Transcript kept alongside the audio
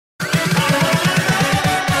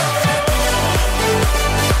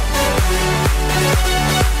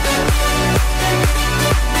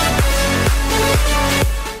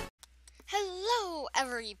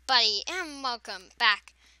everybody, and welcome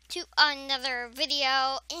back to another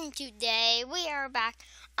video. And today we are back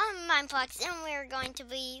on Mineplex, and we're going to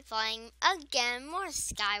be playing again more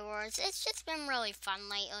Skywars. It's just been really fun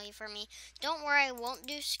lately for me. Don't worry, I won't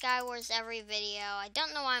do Skywars every video. I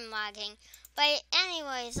don't know why I'm lagging, but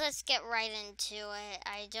anyways, let's get right into it.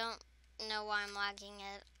 I don't know why I'm lagging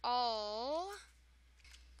at all,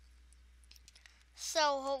 so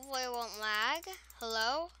hopefully it won't lag.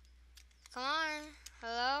 Hello? Come on.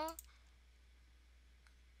 Hello?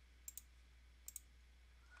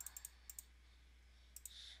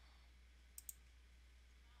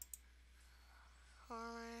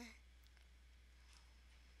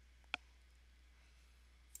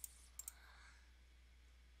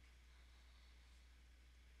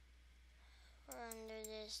 Render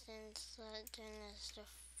distance, let's turn this to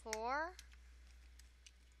 4.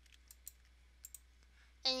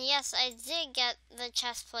 And yes, I did get the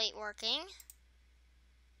chest plate working.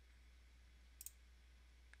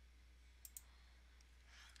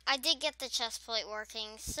 I did get the chest plate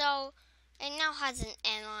working, so it now has an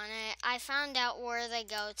N on it. I found out where they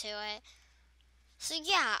go to it. So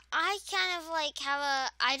yeah, I kind of like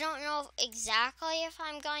I don't know exactly if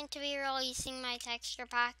I'm going to be releasing my texture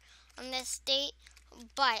pack on this date,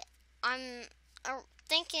 but I'm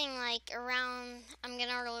thinking like around, I'm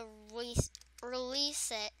gonna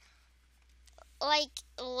release it like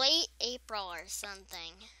late April or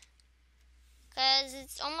something, because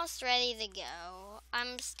it's almost ready to go.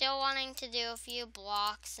 I'm still wanting to do a few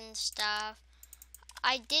blocks and stuff.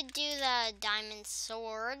 I did do the diamond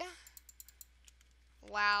sword.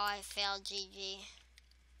 Wow, I failed, GG.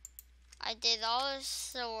 I did all the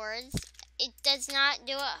swords. It does not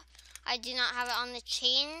do it. I do not have it on the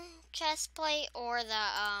chain chest plate or the,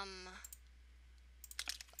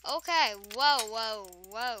 Okay, whoa.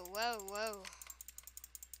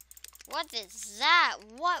 What is that?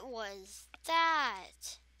 What was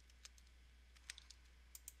that?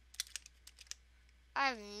 I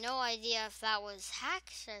have no idea if that was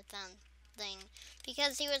hacks or something,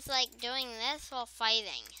 because he was like doing this while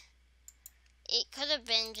fighting. It could have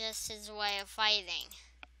been just his way of fighting.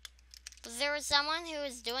 But there was someone who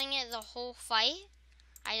was doing it the whole fight.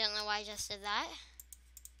 I don't know why I just did that.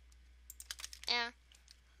 Yeah.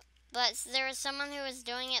 But there was someone who was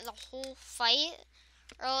doing it the whole fight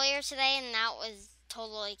earlier today, and that was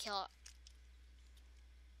totally kill.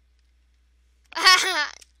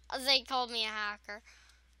 They called me a hacker.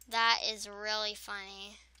 That is really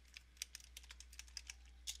funny.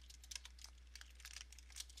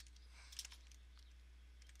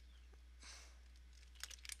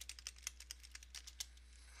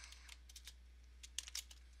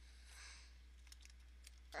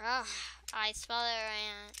 Ugh, I spelled it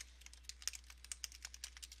right.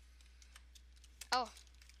 Oh.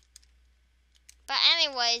 But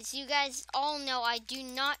anyways, you guys all know I do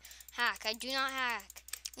not hack. I do not hack.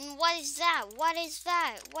 And what is that? What is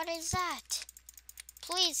that? What is that?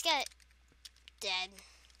 Please get dead.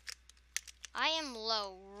 I am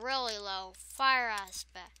low, really low. Fire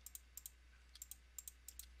aspect.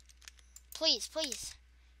 Please, please.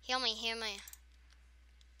 Heal me, heal me.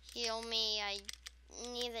 Heal me. I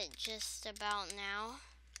need it just about now.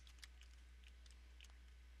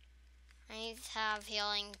 I need to have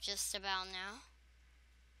healing just about now.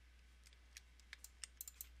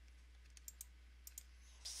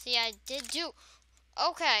 See, I did do...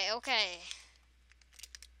 Okay.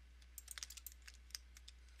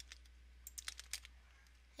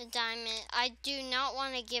 The diamond. I do not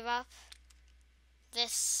want to give up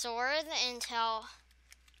this sword until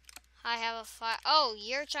I have a fire. Oh,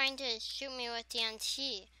 you're trying to shoot me with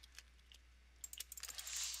TNT.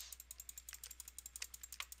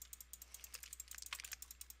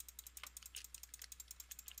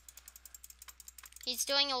 He's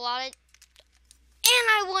doing a lot of... And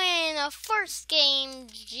I win a first game.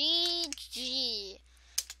 GG.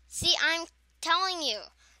 See, I'm telling you,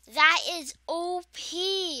 that is OP.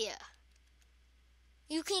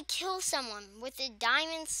 You can kill someone with a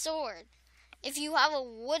diamond sword if you have a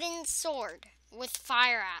wooden sword with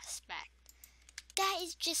fire aspect. That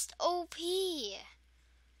is just OP.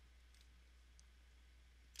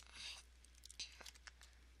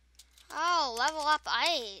 Oh, level up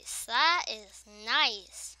ice. That is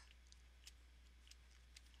nice.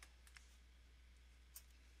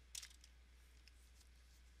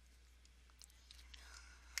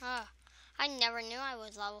 I never knew I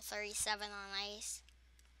was level 37 on ice.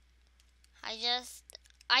 I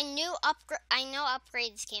know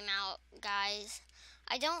upgrades came out, guys.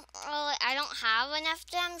 I don't have enough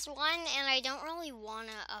gems, and I don't really want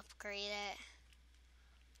to upgrade it.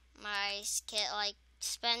 My skit, like,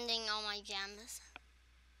 spending all my gems.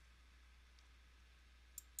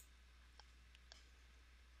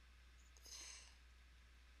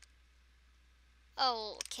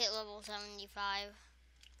 Oh, kit level 75.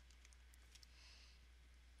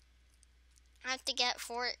 I have to get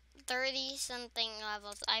 30 something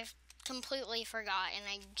levels. I've completely forgot and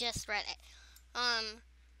I just read it.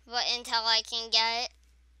 But until I can get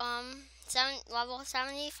level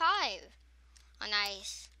 75 on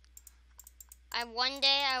ice. One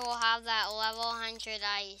day I will have that level 100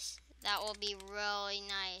 ice. That will be really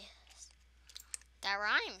nice. That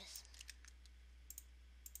rhymes.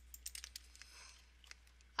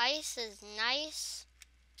 Ice is nice.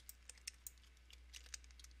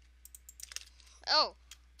 Oh,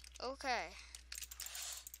 okay.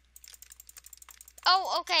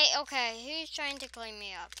 Oh, okay. Who's trying to clean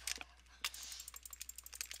me up?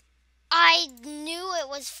 I knew it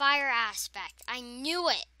was fire aspect. I knew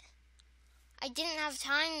it. I didn't have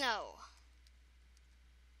time though.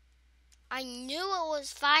 I knew it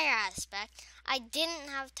was fire aspect. I didn't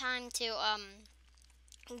have time to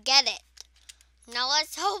get it. Now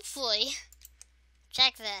let's hopefully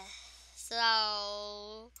check this.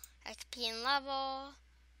 So XP and level.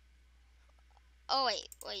 Oh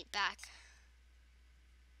wait, back.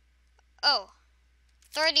 Oh,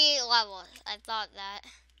 38 levels. I thought that.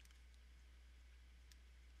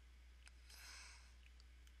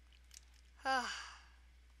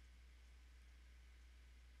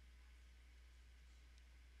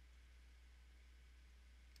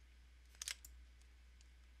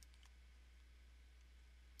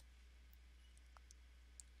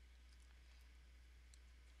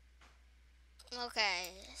 Okay,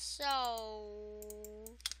 so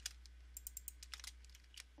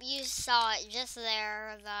you saw it just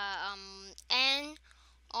there, the N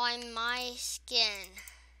on my skin.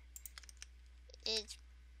 It's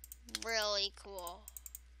really cool.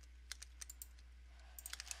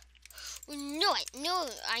 Knew it.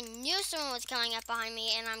 I knew someone was coming up behind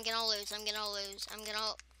me and I'm gonna lose.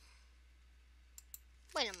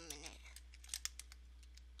 Wait a minute.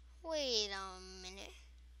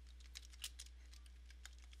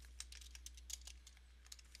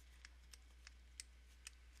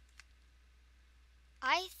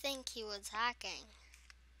 I think he was hacking.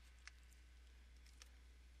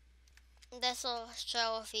 This will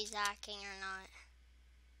show if he's hacking or not.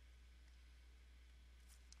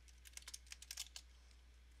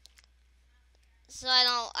 So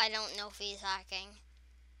I don't know if he's hacking.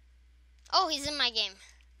 Oh, he's in my game.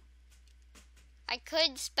 I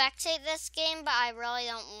could spectate this game, but I really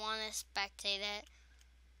don't want to spectate it.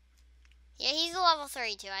 Yeah, he's a level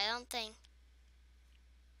 32, I don't think.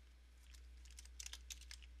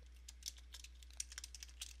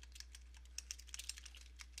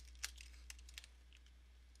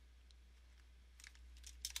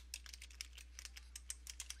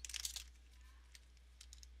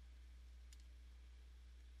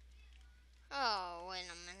 Oh, wait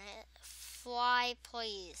a minute. Fly,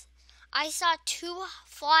 please. I saw 2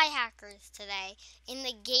 fly hackers today in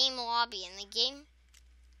the game lobby.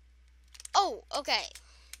 Oh, okay.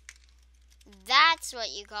 That's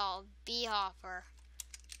what you call bee hopper.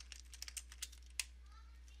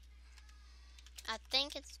 I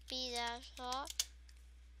think it's bee dash hop.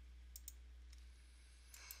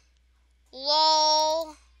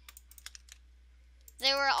 LOL.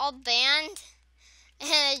 They were all banned.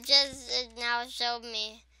 And it now showed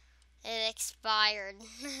me it expired.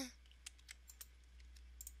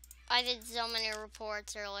 I did so many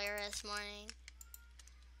reports earlier this morning.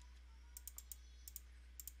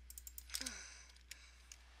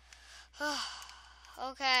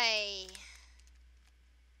 Okay.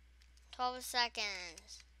 12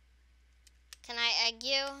 seconds. Can I egg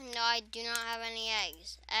you? No, I do not have any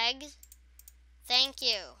eggs. Eggs? Thank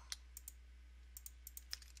you.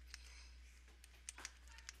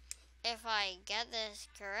 If I get this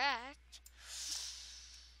correct.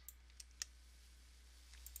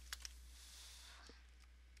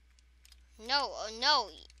 No,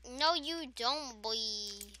 you don't, boy.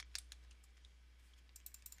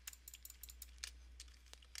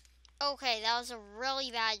 Okay, that was a really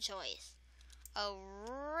bad choice. A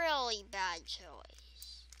really bad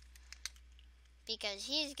choice. Because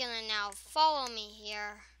he's gonna now follow me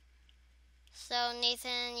here. So,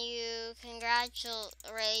 Nathan, congratulations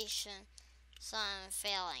on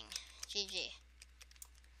failing. GG.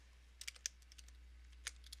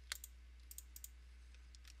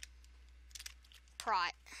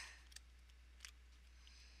 Prot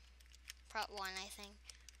 1, I think.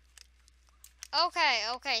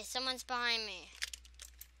 Okay, someone's behind me.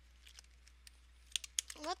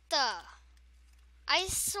 What the? I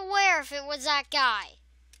swear if it was that guy.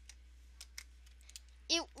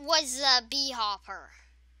 It was the bee hopper.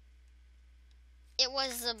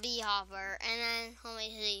 And then, let me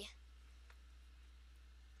see.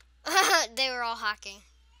 They were all hacking.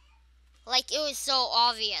 Like, it was so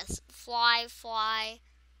obvious. Fly, fly,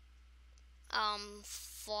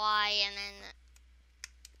 fly, and then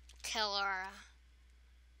killer.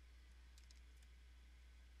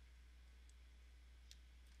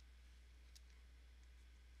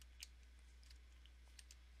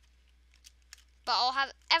 But I'll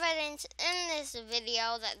have evidence in this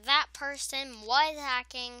video that that person was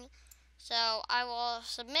hacking. So I will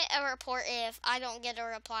submit a report if I don't get a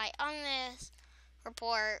reply on this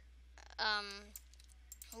report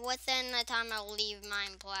within the time I'll leave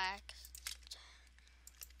Mineplex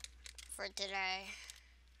for today.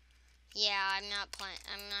 Yeah, I'm not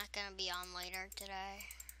gonna be on later today.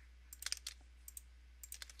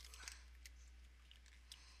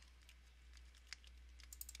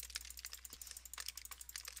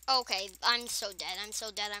 Okay, I'm so dead. I'm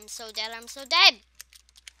so dead. I'm so dead. I'm so dead.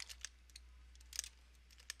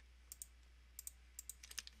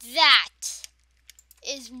 That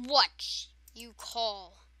is what you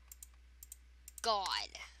call God.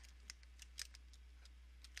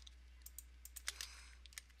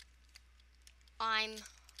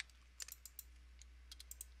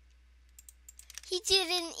 He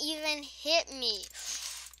didn't even hit me.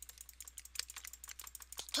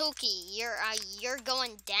 Toki, you're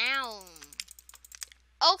going down.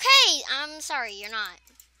 Okay, I'm sorry, you're not.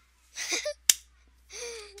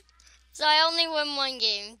 So I only win one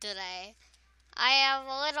game today. I have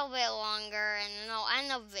a little bit longer and then I'll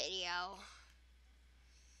end the video.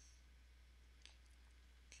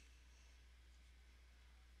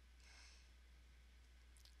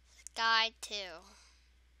 Sky 2.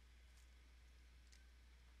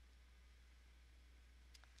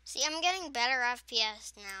 See, I'm getting better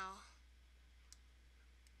FPS now.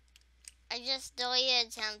 I just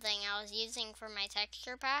deleted something I was using for my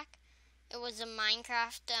texture pack. It was a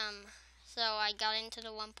Minecraft, so I got into the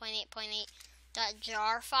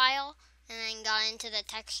 1.8.8.jar file and then got into the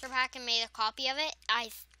texture pack and made a copy of it.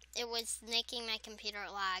 It was making my computer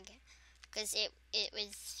lag because it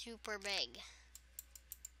was super big.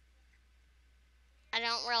 I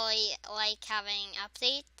don't really like having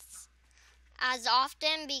updates as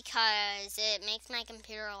often because it makes my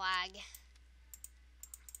computer lag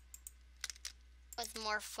with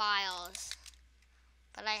more files,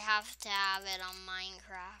 but I have to have it on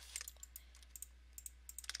Minecraft.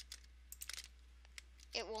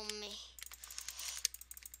 It will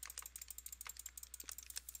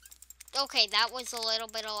Okay, that was a little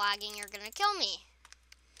bit of lagging. You're gonna kill me.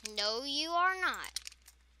 No, you are not.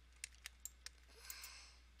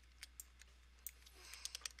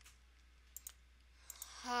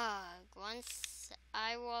 Once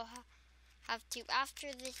I will have to,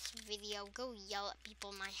 after this video, go yell at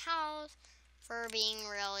people in my house for being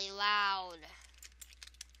really loud.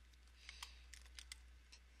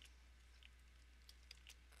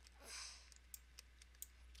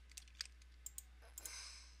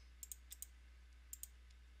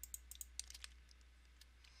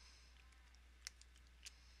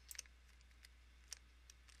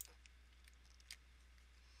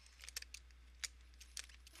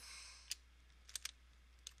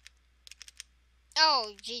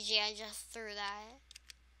 Oh, GG, I just threw that.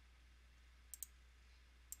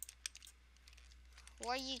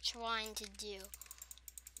 What are you trying to do?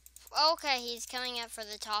 Okay, he's coming up for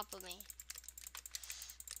the top of me.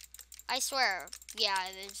 I swear. Yeah,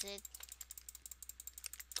 it is it.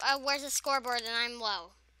 Where's the scoreboard and I'm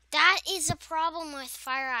low? That is a problem with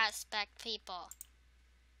fire aspect, people.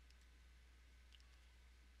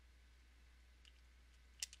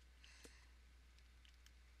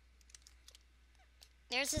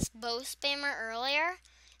 There's this bow spammer earlier.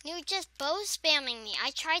 He was just bow spamming me.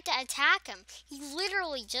 I tried to attack him. He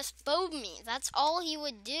literally just bowed me. That's all he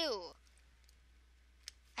would do.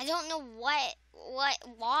 I don't know why.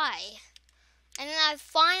 And then I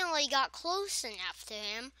finally got close enough to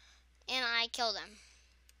him, and I killed him.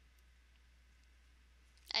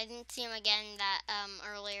 I didn't see him again that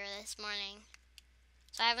earlier this morning,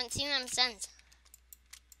 so I haven't seen him since.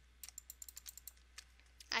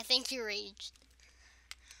 I think he raged.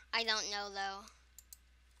 I don't know though.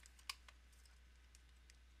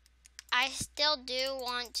 I still do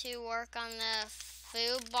want to work on the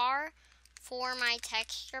food bar for my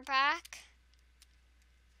texture pack.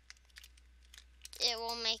 It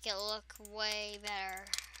will make it look way better.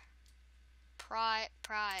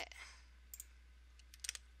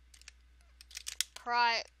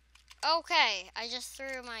 Okay, I just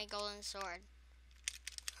threw my golden sword.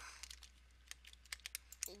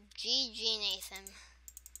 GG, Nathan.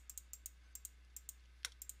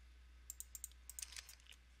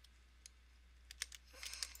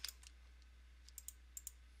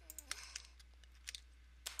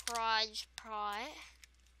 garage pot.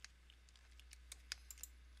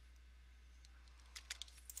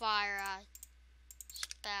 Fire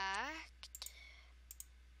aspect.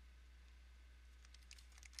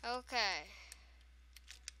 Okay.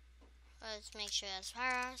 Let's make sure that's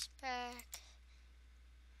fire aspect.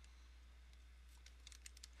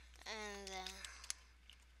 And then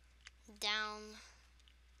down.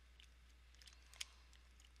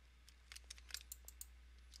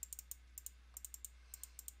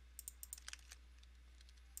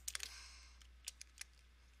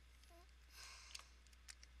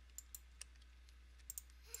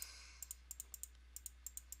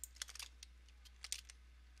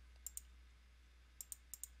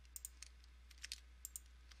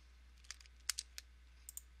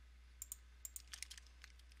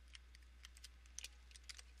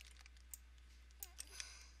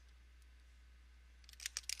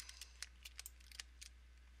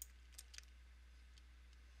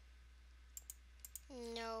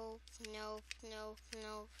 Nope, nope, nope,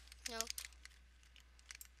 nope, nope.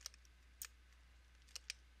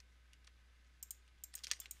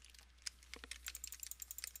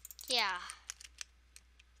 Yeah.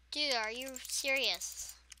 Dude, are you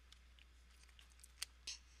serious?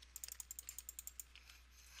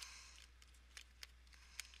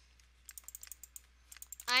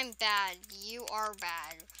 I'm bad. You are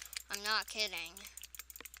bad. I'm not kidding.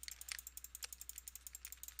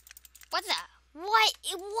 What the? What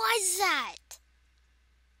was that?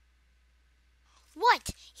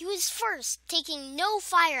 What? He was first, taking no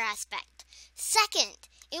fire aspect. Second,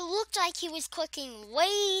 it looked like he was clicking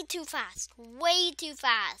way too fast. Way too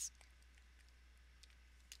fast.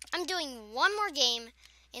 I'm doing one more game,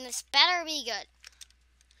 and this better be good.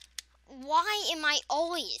 Why am I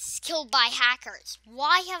always killed by hackers?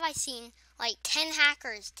 Why have I seen like 10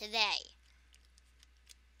 hackers today?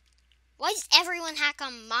 Why does everyone hack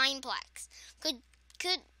on Mineplex?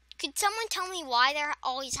 Could someone tell me why they're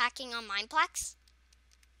always hacking on Mineplex?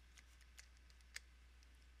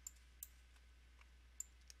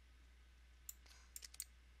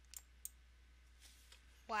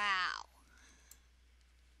 Wow.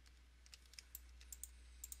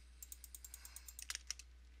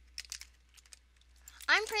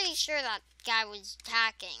 I'm pretty sure that guy was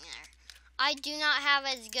hacking there. I do not have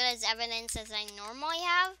as good as evidence as I normally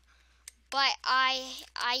have, but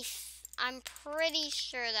I'm pretty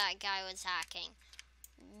sure that guy was hacking.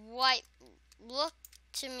 What looked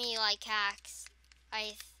to me like hacks,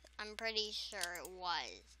 I'm pretty sure it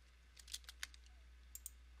was.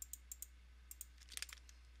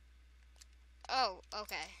 Oh,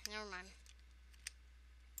 okay, never mind.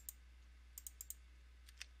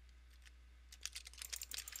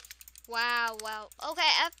 Wow, okay,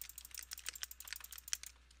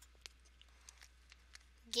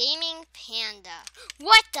 Gaming Panda.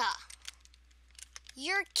 What the?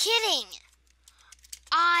 You're kidding.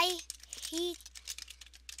 I hate...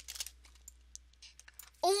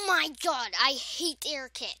 Oh my god, I hate air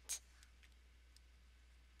kit.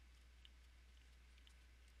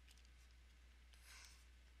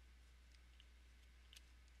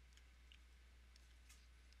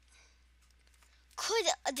 Could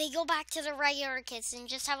they go back to the regular kits and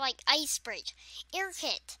just have like ice bridge? Air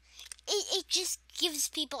kit. It just gives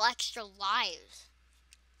people extra lives.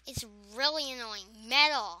 It's really annoying.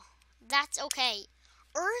 Metal. That's okay.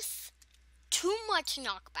 Earth. Too much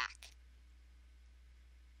knockback.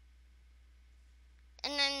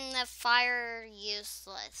 And then the fire,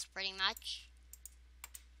 useless, pretty much.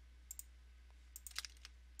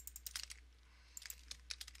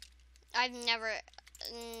 I've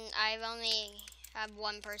only had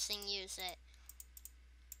one person use it.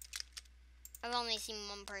 I've only seen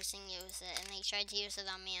one person use it, and they tried to use it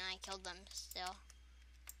on me, and I killed them still.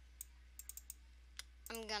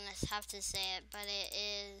 I'm gonna have to say it, but it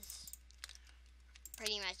is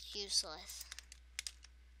pretty much useless.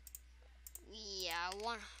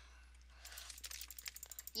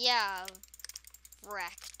 Yeah,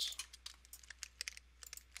 wrecked.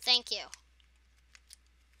 Thank you.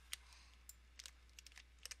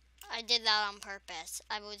 I did that on purpose.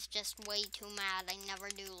 I was just way too mad. I never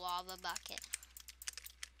do lava bucket.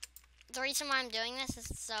 The reason why I'm doing this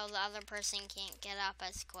is so the other person can't get up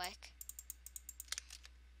as quick.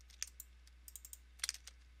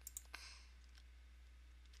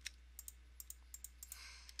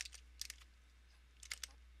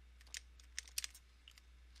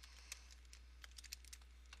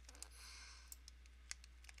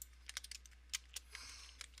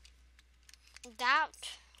 That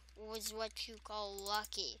was what you call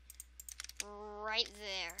lucky. Right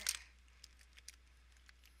there.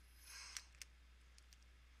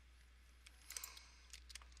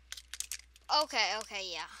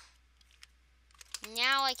 Okay, yeah.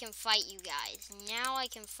 Now I can fight you guys. Now I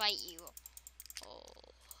can fight you.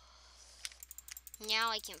 Oh.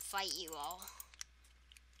 Now I can fight you all.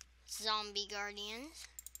 Zombie Guardians.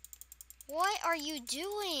 What are you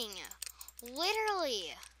doing?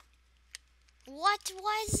 Literally. What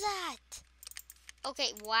was that?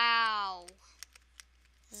 Okay, wow.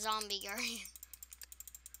 Zombie Guardian.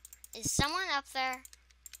 Is someone up there?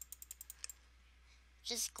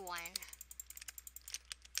 Just Gwen.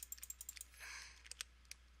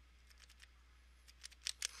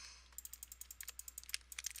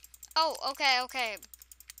 Oh, okay.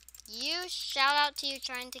 You, shout out to you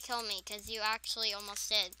trying to kill me, because you actually almost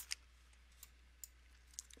did.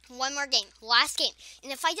 One more game. Last game.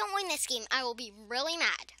 And if I don't win this game, I will be really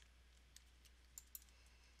mad.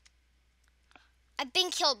 I've been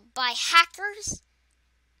killed by hackers,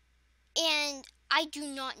 and I do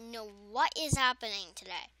not know what is happening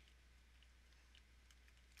today.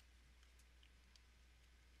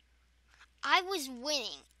 I was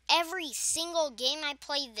winning every single game I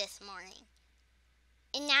played this morning,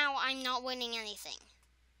 and now I'm not winning anything.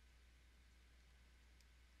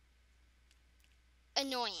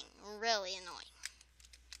 Annoying, really annoying.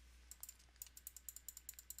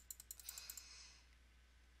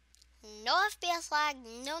 No FPS lag,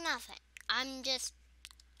 no nothing. I'm just...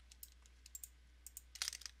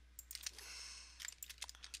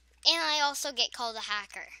 And I also get called a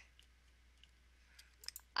hacker.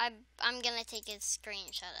 I'm gonna take a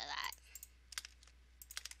screenshot of that.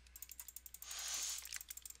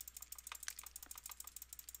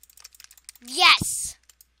 Yes!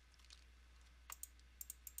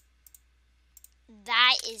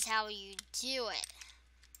 That is how you do it.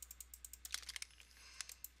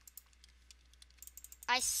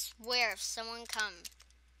 I swear, if someone comes.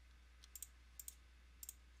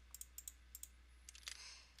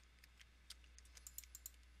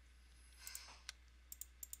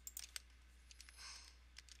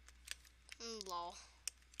 Lol.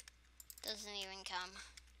 Doesn't even come.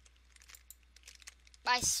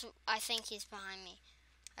 I think he's behind me.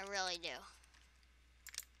 I really do.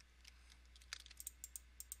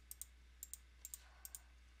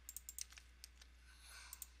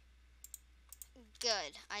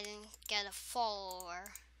 Good. I didn't get a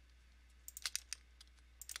follower.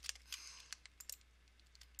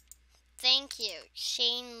 Thank you.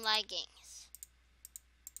 Chain leggings.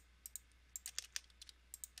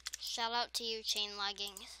 Shout out to you, chain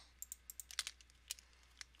leggings.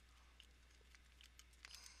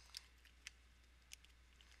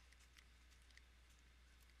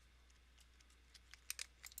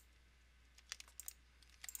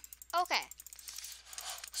 Okay.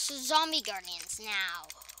 So zombie guardians now.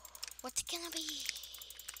 What's it gonna be?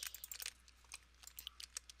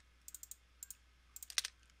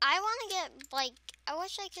 I wanna get like, I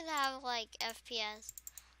wish I could have like FPS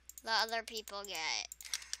the other people get.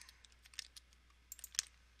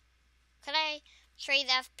 Could I trade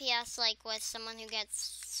FPS like with someone who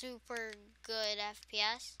gets super good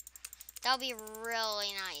FPS? That would be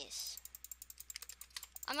really nice.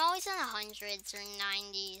 I'm always in the hundreds or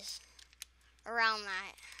 90s. Around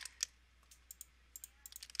that.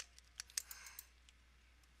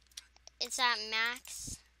 It's at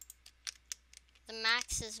max. The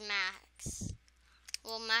max is max.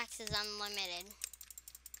 Well, max is unlimited.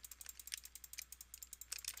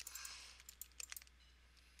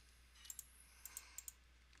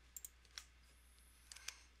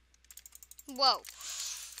 Whoa.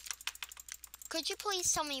 Could you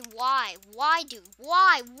please tell me why? Why, dude?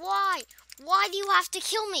 Why? Why do you have to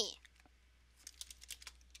kill me?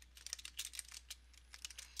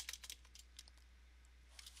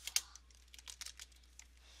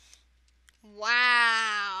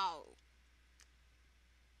 Wow.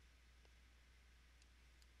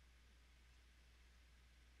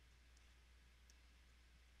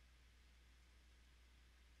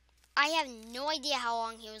 I have no idea how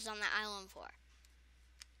long he was on the island for.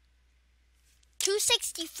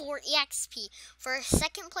 264 EXP for a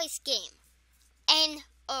second place game.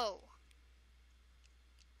 N-O.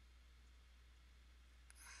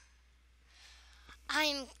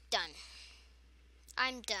 I'm done.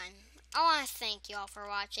 I want to thank you all for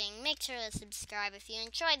watching. Make sure to subscribe if you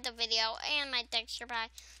enjoyed the video, and my texture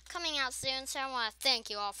pack coming out soon. So I want to thank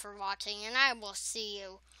you all for watching, and I will see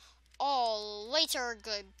you all later.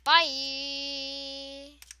 Goodbye.